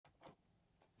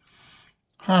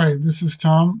Hi, this is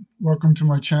Tom. Welcome to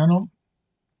my channel.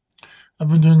 I've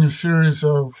been doing a series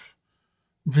of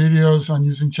videos on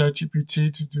using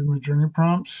ChatGPT to do Midjourney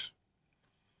prompts.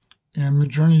 And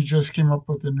Midjourney just came up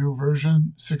with a new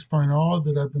version, 6.0,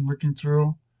 that I've been looking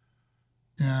through.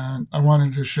 And I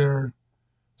wanted to share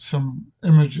some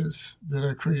images that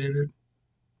I created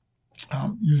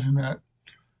using that.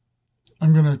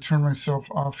 I'm going to turn myself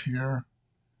off here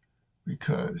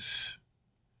because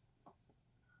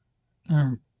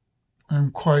I'm, I'm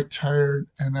quite tired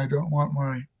and I don't want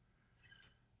my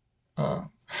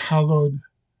hallowed,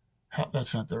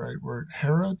 that's not the right word,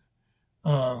 Herod,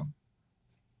 uh,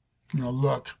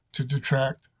 look to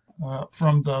detract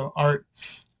from the art.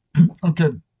 Okay,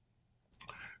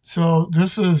 so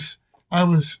this is I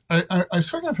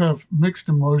sort of have mixed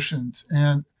emotions,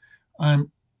 and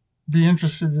I'm be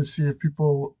interested to see if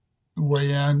people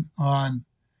weigh in on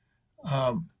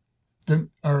that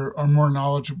are more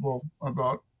knowledgeable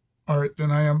about art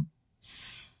than I am.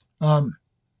 Um,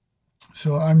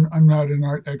 so I'm not an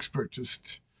art expert,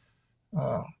 just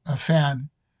a fan.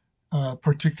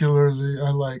 Particularly,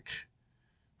 I like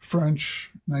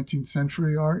French 19th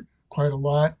century art quite a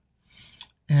lot,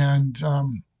 and I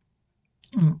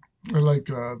like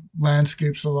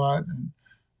landscapes a lot,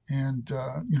 and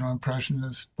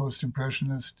impressionist,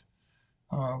 post-impressionist,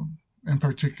 in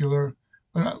particular.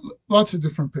 But lots of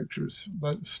different pictures,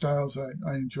 but styles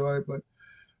I enjoy. But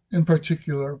in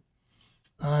particular,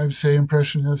 I would say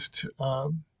impressionist,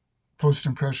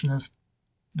 post-impressionist,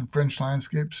 and French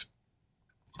landscapes.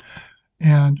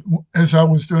 And as I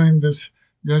was doing this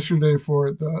yesterday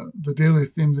for the daily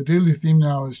theme, the daily theme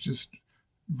now is just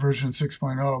version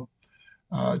 6.0.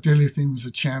 Daily Theme is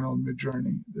a channel in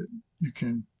Midjourney that you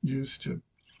can use to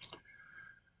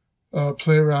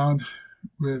play around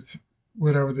with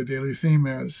whatever the daily theme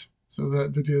is, so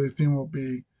that the daily theme will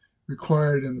be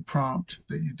required in the prompt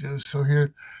that you do. So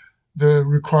here, the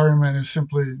requirement is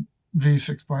simply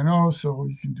V6.0, so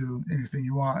you can do anything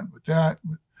you want with that.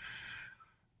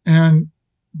 And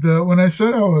when I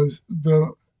said I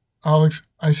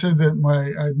said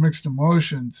that I had mixed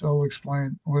emotions. I'll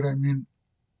explain what I mean.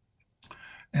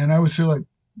 And I would say like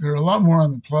there are a lot more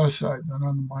on the plus side than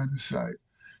on the minus side.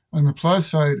 On the plus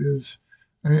side is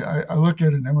I look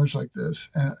at an image like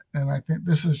this, and I think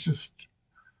this is just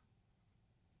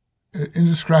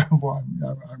indescribable.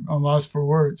 I'm lost for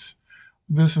words.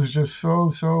 This is just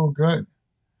so good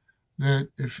that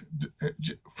if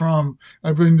from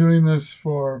I've been doing this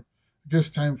for, I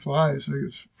guess time flies, I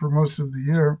guess for most of the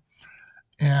year,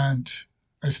 and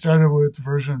I started with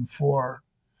version 4,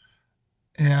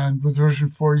 and with version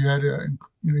 4 you had to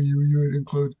you would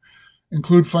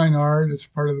include fine art as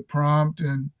part of the prompt,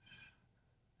 and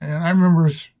I remember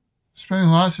spending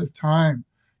lots of time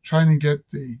trying to get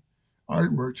the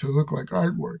artwork to look like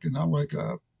artwork and not like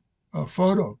a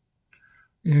photo.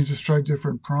 You just try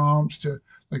different prompts to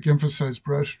like emphasize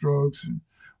brush strokes and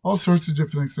all sorts of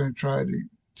different things. I try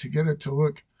to get it to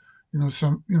look,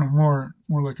 more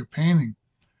like a painting.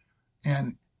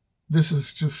 And this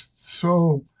is just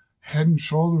so head and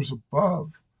shoulders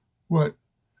above what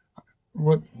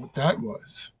what that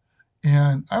was.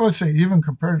 And I would say even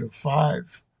compared to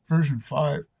version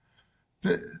 5,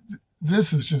 th-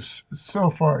 this is just so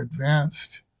far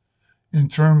advanced in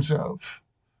terms of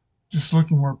just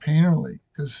looking more painterly.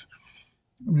 Because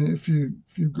I mean, if you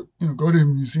go to a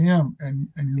museum and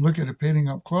you look at a painting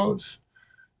up close,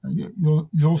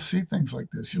 you'll see things like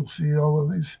this. You'll see all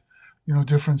of these,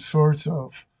 different sorts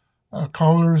of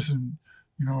colors and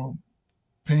you know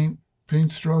paint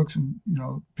paint strokes and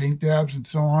paint dabs and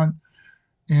so on.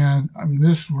 And I mean,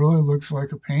 this really looks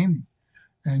like a painting,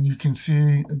 and you can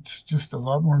see it's just a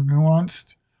lot more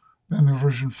nuanced than the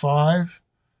version 5.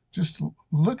 Just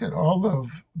look at all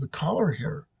of the color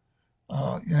here,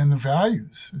 and the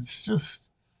values. It's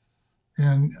just,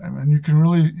 and I mean, you can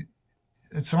really,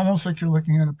 it's almost like you're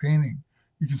looking at a painting.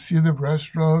 You can see the brush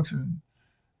strokes, and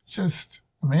it's just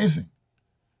amazing,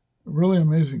 really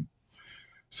amazing.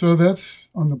 So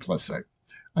that's on the plus side.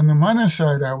 On the minus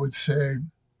side, I would say,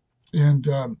 and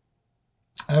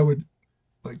I would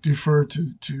like defer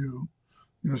to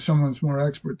someone's more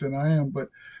expert than I am. But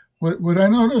what I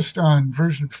noticed on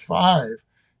version 5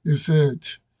 is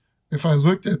that if I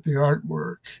looked at the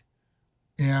artwork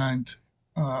and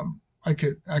I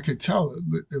could tell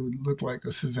it would look like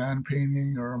a Cezanne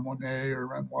painting or a Monet or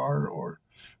Renoir or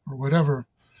whatever.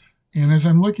 And as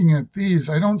I'm looking at these,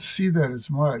 I don't see that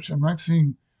as much. I'm not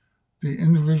seeing the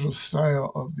individual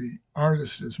style of the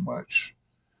artist as much.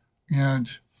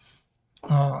 And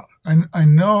I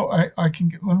know I can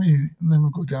get, let me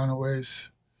go down a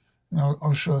ways, and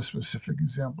I'll show a specific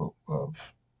example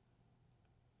of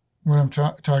what I'm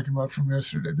talking about from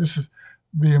yesterday. This is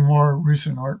be a more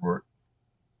recent artwork.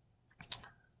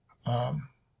 Um,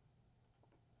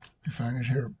 you find it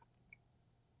here.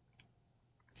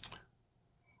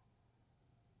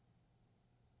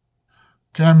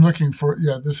 Okay, I'm looking for,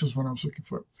 yeah, this is what I was looking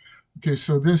for. Okay,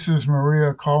 so this is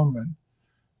Maria Coleman.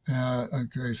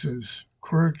 Okay, it says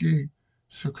quirky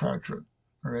Socatra.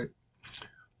 All right.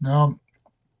 Now,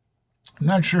 I'm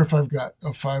not sure if I've got a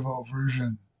 5.0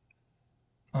 version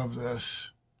of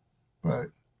this, but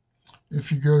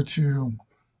if you go to,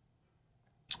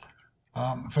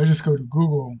 if I just go to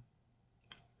Google,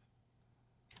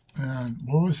 and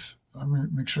what was, let me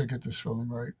make sure I get the spelling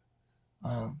right.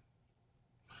 Uh,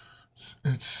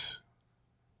 it's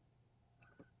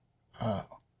uh,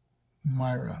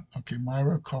 Myra. Okay,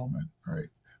 Myra Coleman. All right,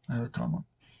 Myra Coleman.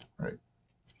 All right,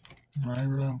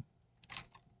 Myra.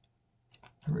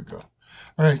 Here we go.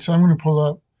 All right, so I'm going to pull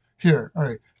up here. All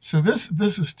right, so this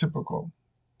is typical.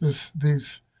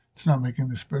 These it's not making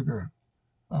this bigger.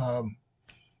 Um,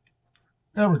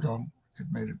 there we go. It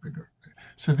made it bigger.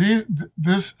 So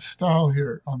this style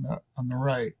here on the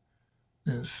right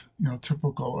is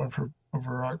typical of her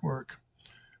artwork.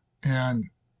 And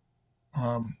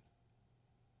um,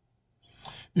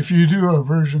 if you do a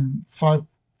version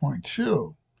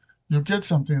 5.2, you'll get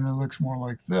something that looks more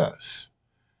like this,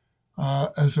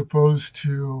 as opposed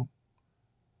to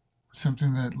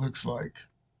something that looks like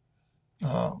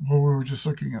what we were just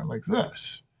looking at, like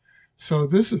this. So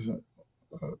this is a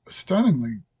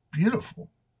stunningly beautiful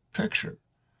picture,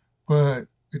 but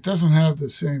it doesn't have the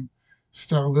same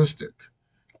stylistic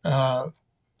uh,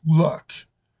 look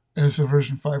as the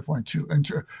version 5.2. And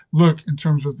look in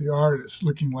terms of the artist,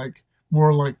 looking like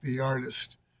more like the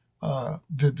artist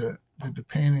did the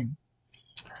painting.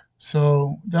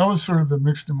 So that was sort of the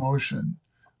mixed emotion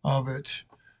of it,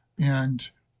 and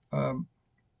um,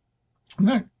 I'm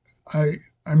not I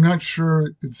I'm not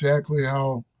sure exactly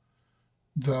how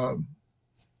the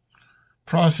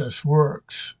process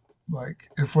works. Like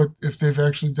if they've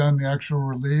actually done the actual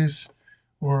release,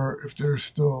 or if they're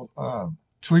still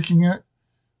tweaking it,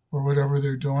 or whatever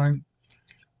they're doing.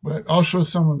 But I'll show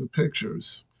some of the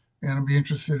pictures, and I'll be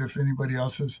interested if anybody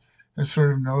else has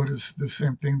sort of noticed the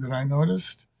same thing that I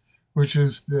noticed, which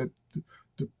is that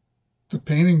the, the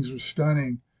paintings are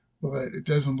stunning, but it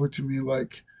doesn't look to me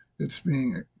like it's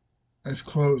being as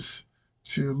close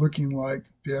to looking like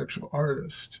the actual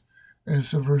artist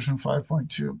as the version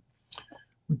 5.2.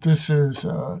 But this is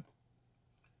a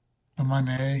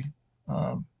Monet.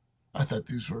 Um, I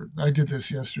did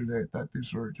this yesterday. I thought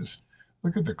these were just,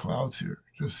 look at the clouds here,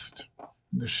 just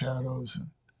in the shadows.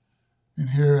 And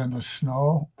here in the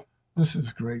snow, this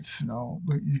is great snow.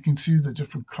 But you can see the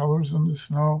different colors in the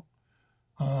snow,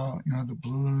 the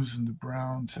blues and the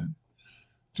browns, and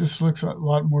just looks a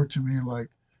lot more to me like,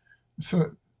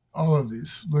 so all of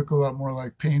these look a lot more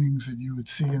like paintings that you would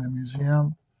see in a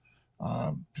museum.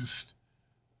 Just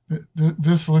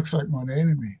this looks like Monet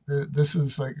to me. This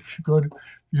is like if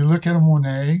you look at a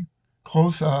Monet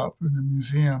close up in the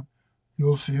museum,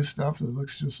 you'll see stuff that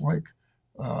looks just like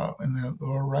in the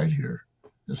lower right here,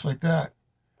 just like that.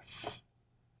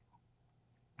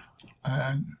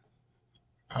 And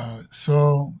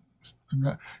so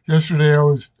yesterday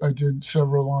I did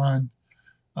several on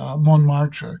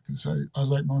Montmartre because I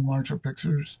like Montmartre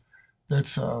pictures.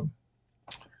 That's in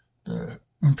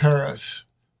Paris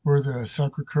where the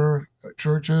Sacre Coeur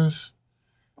church is,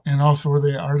 and also where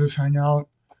the artists hang out.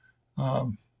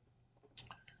 Um,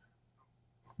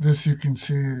 this you can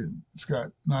see it's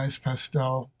got nice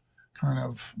pastel kind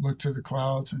of look to the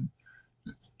clouds, and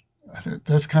I think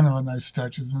that's kind of a nice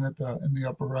touch, isn't it? In the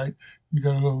upper right, you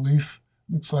got a little leaf,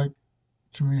 looks like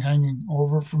to me hanging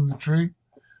over from the tree,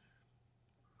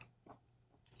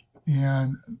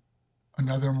 and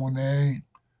another Monet,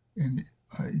 and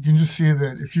you can just see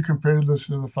that if you compare this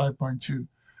to the 5.2,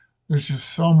 there's just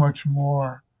so much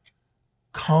more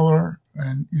color,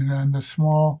 and and the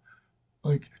small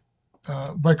like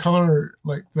by color,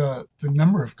 like the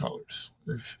number of colors.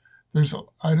 If there's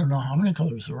I don't know how many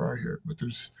colors there are here, but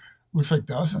there's looks like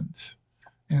dozens,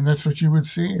 and that's what you would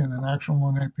see in an actual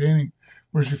Monet painting.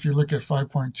 Whereas if you look at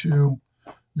 5.2,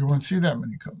 you won't see that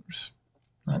many colors,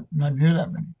 not near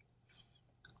that many.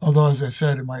 Although, as I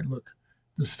said,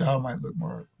 the style might look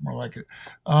more like it.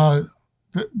 Uh,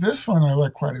 this one I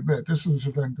like quite a bit. This was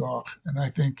a Van Gogh, and I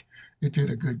think it did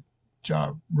a good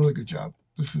job, really good job.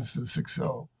 This is the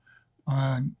 6.0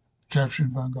 on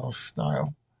capturing Van Gogh's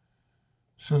style.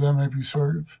 So that might be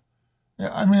sort of,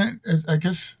 yeah, I mean, I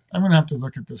guess I'm going to have to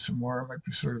look at this some more. It might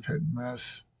be sort of hit and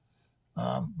miss.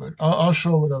 But I'll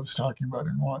show what I was talking about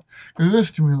in one. Because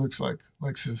this to me looks like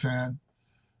Cezanne.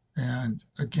 And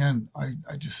again,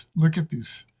 I just look at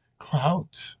these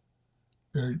clouds.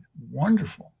 They're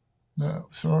wonderful. The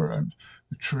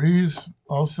trees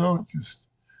also just,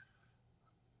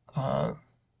 uh,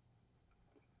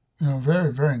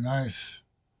 very, very nice.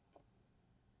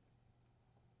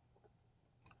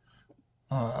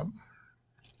 Um,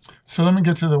 so let me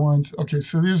get to the ones. Okay,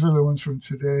 so these are the ones from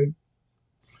today.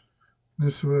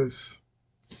 This was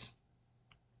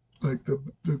like the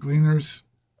Gleaners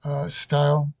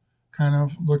style kind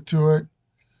of look to it.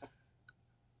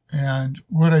 And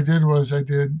what I did was I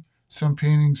did some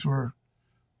paintings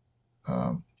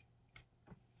um,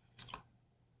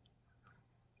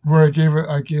 where I gave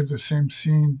the same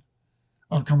scene.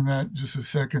 I'll come to that in just a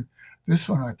second. This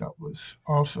one I thought was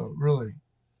also really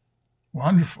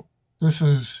wonderful. This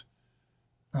is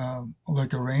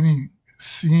like a rainy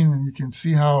scene, and you can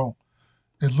see how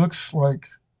it looks like,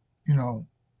 you know,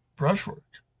 brushwork,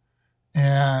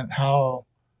 and how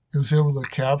it was able to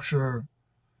capture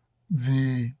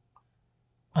the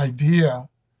idea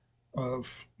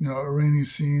of, a rainy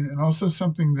scene. And also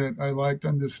something that I liked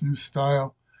on this new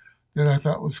style that I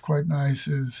thought was quite nice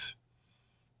is,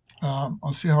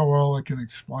 I'll see how well I can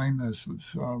explain this.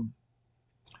 Was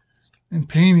in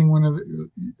painting,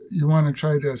 you want to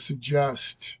try to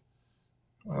suggest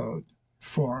uh,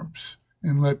 forms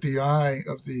and let the eye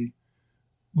of the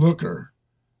looker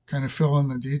kind of fill in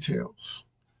the details.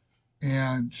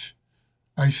 And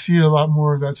I see a lot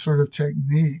more of that sort of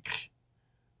technique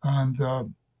on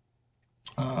the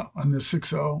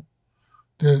 6.0,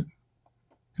 that,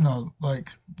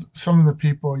 like some of the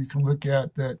people you can look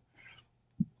at that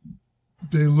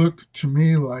they look to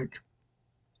me like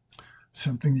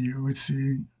something you would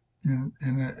see in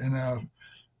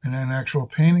an actual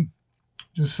painting,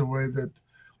 just the way that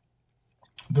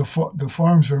the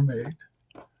forms are made,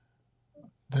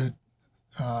 that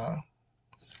uh,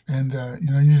 and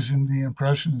using the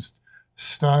impressionist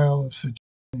style of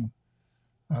suggesting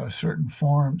certain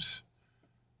forms.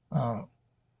 Uh,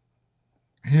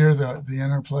 Here, the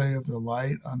interplay of the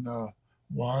light on the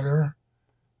water.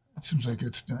 It seems like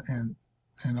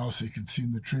and also you can see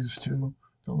in the trees too,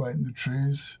 the light in the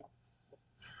trees.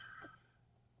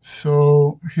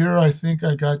 So here I think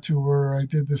I got to where I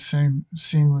did the same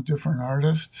scene with different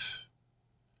artists.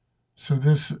 So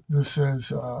this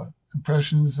is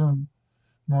Impressionism,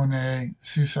 Monet,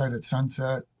 Seaside at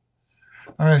Sunset.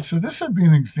 All right, so this would be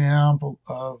an example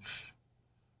of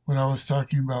what I was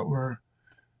talking about, where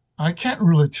I can't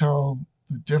really tell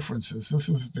the differences. This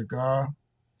is Degas,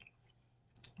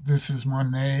 this is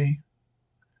Monet,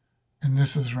 and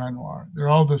this is Renoir. They're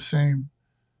all the same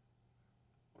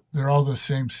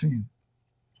scene.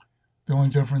 The only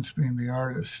difference being the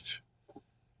artist.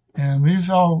 And these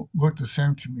all look the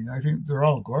same to me. I think they're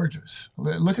all gorgeous.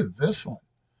 Look at this one.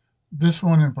 This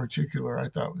one in particular, I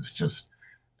thought was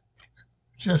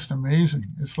just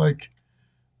amazing. It's like,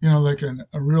 like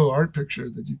a real art picture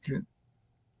that you can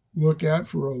look at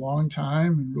for a long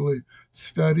time and really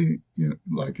study,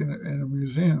 like in a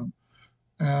museum.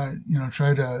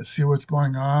 Try to see what's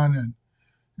going on,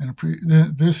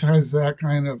 this has that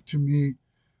kind of, to me,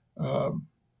 um,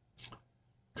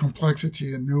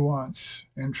 complexity and nuance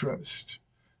interest,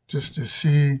 just to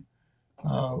see,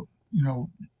 uh, you know,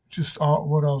 just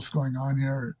what else going on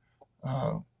here.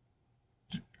 Uh,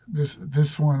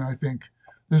 this one, I think,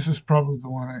 this is probably the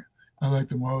one I like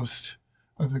the most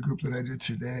of the group that I did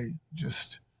today.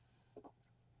 Just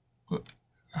look,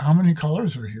 how many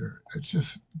colors are here? It's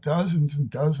just dozens and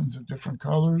dozens of different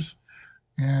colors,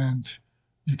 and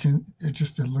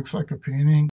it looks like a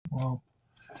painting. Well,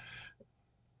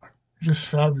 just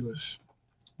fabulous.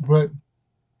 But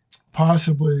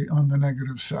possibly on the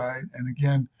negative side, and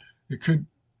again, it could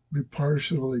be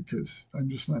partially because I'm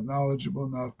just not knowledgeable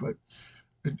enough, but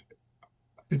it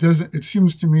it doesn't. It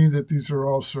seems to me that these are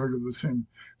all sort of the same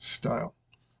style,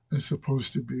 as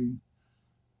opposed to be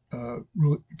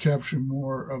really capturing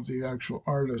more of the actual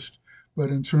artist. But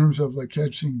in terms of like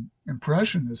catching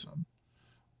impressionism,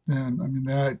 then I mean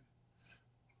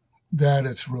that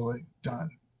it's really done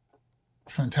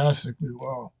fantastically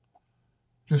well.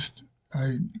 Just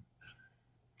I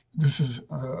This is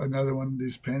another one of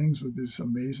these paintings with these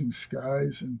amazing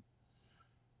skies, and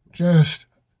just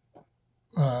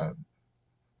uh,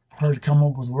 hard to come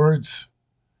up with words.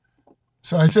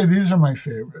 So I'd say these are my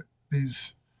favorite.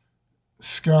 These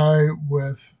sky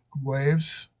with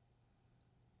waves.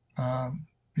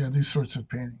 Yeah, these sorts of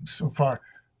paintings so far.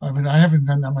 I mean, I haven't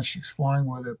done that much exploring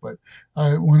with it, but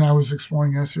when I was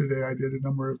exploring yesterday, I did a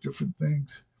number of different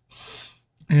things,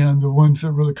 and the ones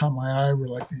that really caught my eye were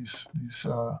like these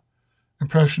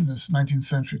impressionist 19th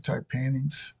century type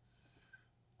paintings.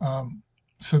 Um,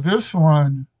 so this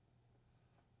one,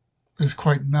 is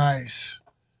quite nice,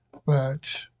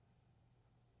 but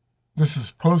this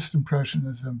is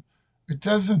post-impressionism. It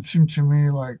doesn't seem to me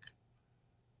like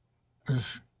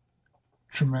as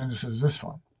tremendous as this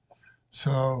one.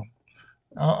 So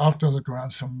I'll have to look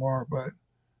around some more, but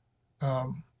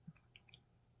um,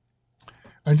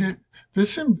 I did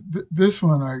this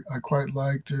one I quite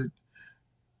liked.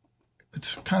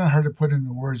 It's kind of hard to put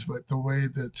into words, but the way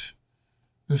that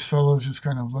this fellow is just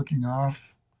kind of looking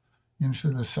off into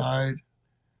the side,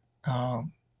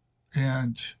 um,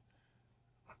 and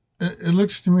it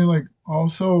looks to me like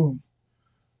also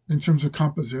in terms of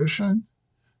composition,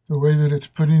 the way that it's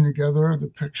putting together the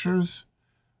pictures,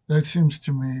 that seems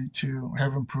to me to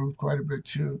have improved quite a bit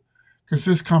too, because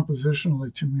this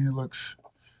compositionally to me looks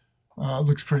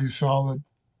pretty solid.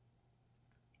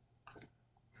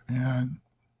 And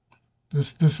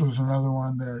this was another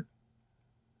one that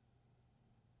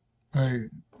I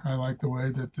I like the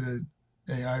way that the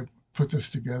AI put this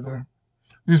together.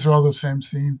 These are all the same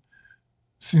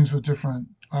scenes with different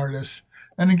artists.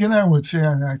 And again, I would say,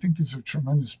 I mean, I think these are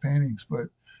tremendous paintings, but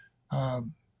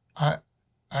um, I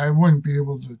I wouldn't be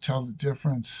able to tell the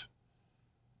difference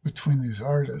between these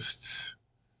artists.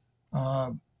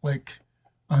 Like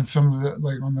on some of the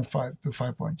like on the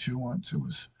 5.2 ones, it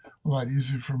was a lot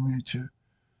easier for me to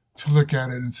look at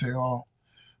it and say, oh,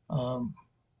 um,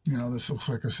 this looks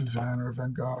like a Cezanne or a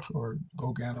Van Gogh or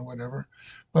Gauguin or whatever.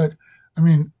 But I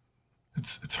mean,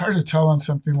 it's hard to tell on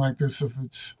something like this if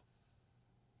it's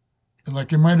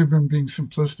like it might have been being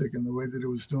simplistic in the way that it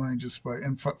was doing just by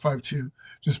in 5.2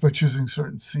 just by choosing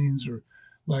certain scenes or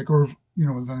like or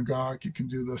with Van Gogh you can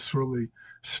do the swirly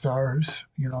stars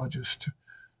just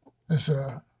as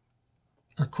a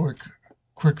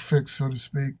quick fix so to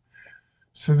speak.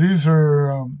 So these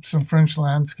are some French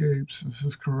landscapes. This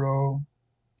is Corot,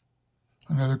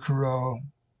 another Corot.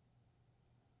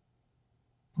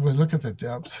 But look at the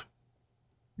depth.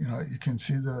 You can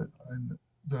see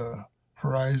the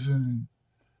horizon.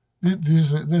 And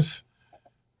these are this.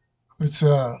 It's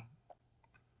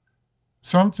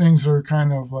some things are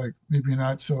kind of like maybe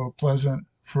not so pleasant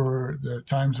for the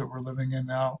times that we're living in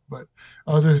now, but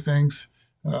other things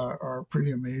are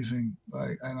pretty amazing.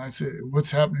 Like, and I say,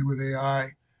 what's happening with AI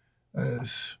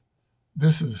is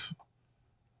this is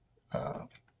uh,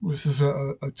 this is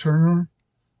a Turner,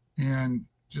 and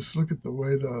just look at the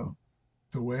way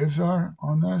the waves are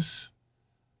on this.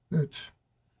 It's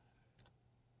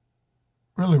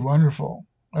really wonderful.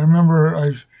 I remember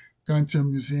I've gone to a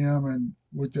museum and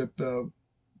looked at the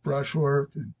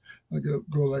brushwork and like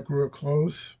go like real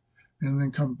close and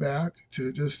then come back to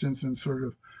a distance and sort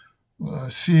of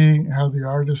see how the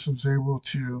artist was able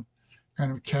to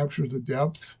kind of capture the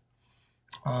depth.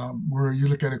 Where you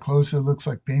look at it close, it looks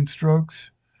like paint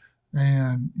strokes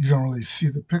and you don't really see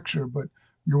the picture, but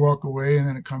you walk away and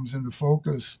then it comes into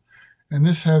focus. And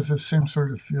this has the same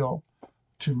sort of feel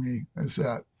to me as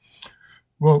that.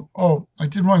 Well, oh, I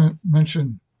did want to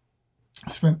mention, I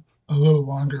spent a little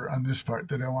longer on this part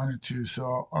than I wanted to,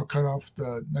 so I'll cut off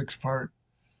the next part.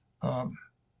 Um,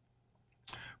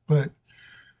 but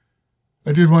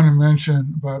I did want to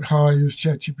mention about how I use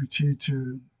ChatGPT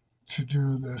to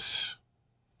do this,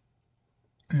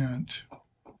 and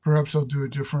perhaps I'll do a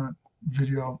different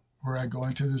video where I go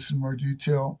into this in more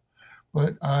detail.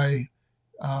 But I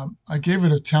gave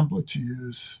it a template to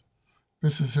use.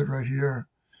 This is it right here.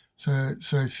 So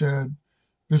I said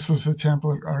this was the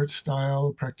template art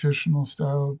style, practitioner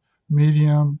style,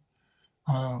 medium,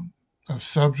 of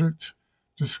subject,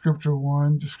 descriptor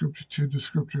one, descriptor two,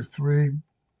 descriptor three.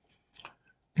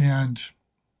 And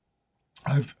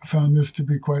I've found this to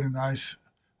be quite a nice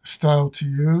style to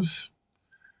use.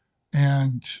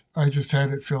 And I just had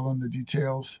it fill in the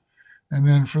details. And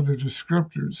then for the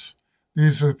descriptors,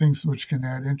 these are things which can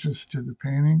add interest to the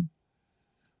painting.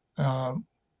 Um,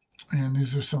 and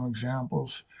these are some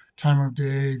examples: time of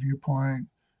day, viewpoint,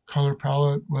 color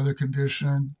palette, weather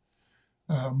condition,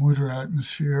 mood or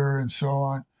atmosphere, and so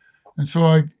on. And so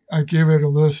I gave it a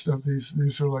list of these.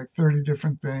 These are like 30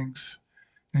 different things,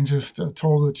 and just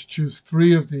told it to choose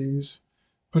three of these,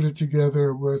 put it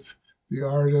together with the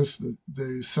artist,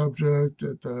 the subject,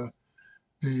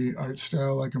 the art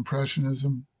style like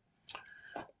Impressionism,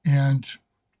 and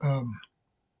um,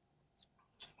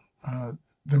 uh,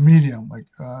 the medium. Like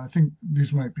I think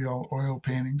these might be all oil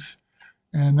paintings,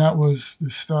 and that was the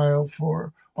style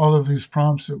for all of these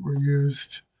prompts that were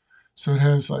used. So it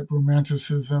has like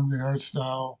romanticism, the art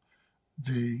style,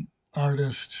 the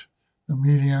artist, the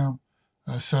medium,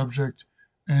 subject,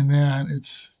 and then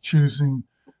it's choosing,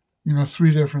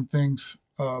 three different things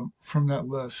from that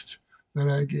list that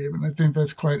I gave. And I think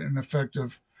that's quite an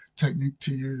effective technique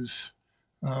to use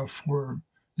for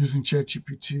using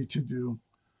ChatGPT to do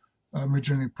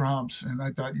Midjourney prompts, and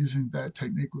I thought using that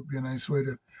technique would be a nice way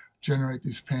to generate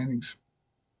these paintings.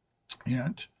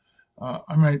 And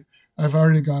I've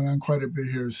already gone on quite a bit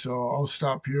here, so I'll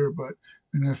stop here. But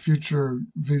in a future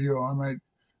video, I might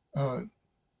uh,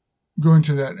 go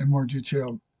into that in more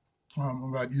detail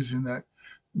about using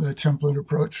the template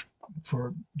approach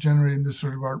for generating this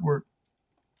sort of artwork.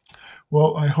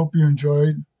 Well, I hope you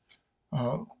enjoyed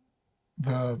uh,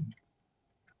 the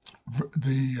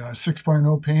the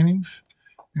 6.0 paintings,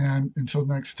 and until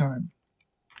next time,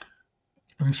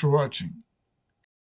 thanks for watching.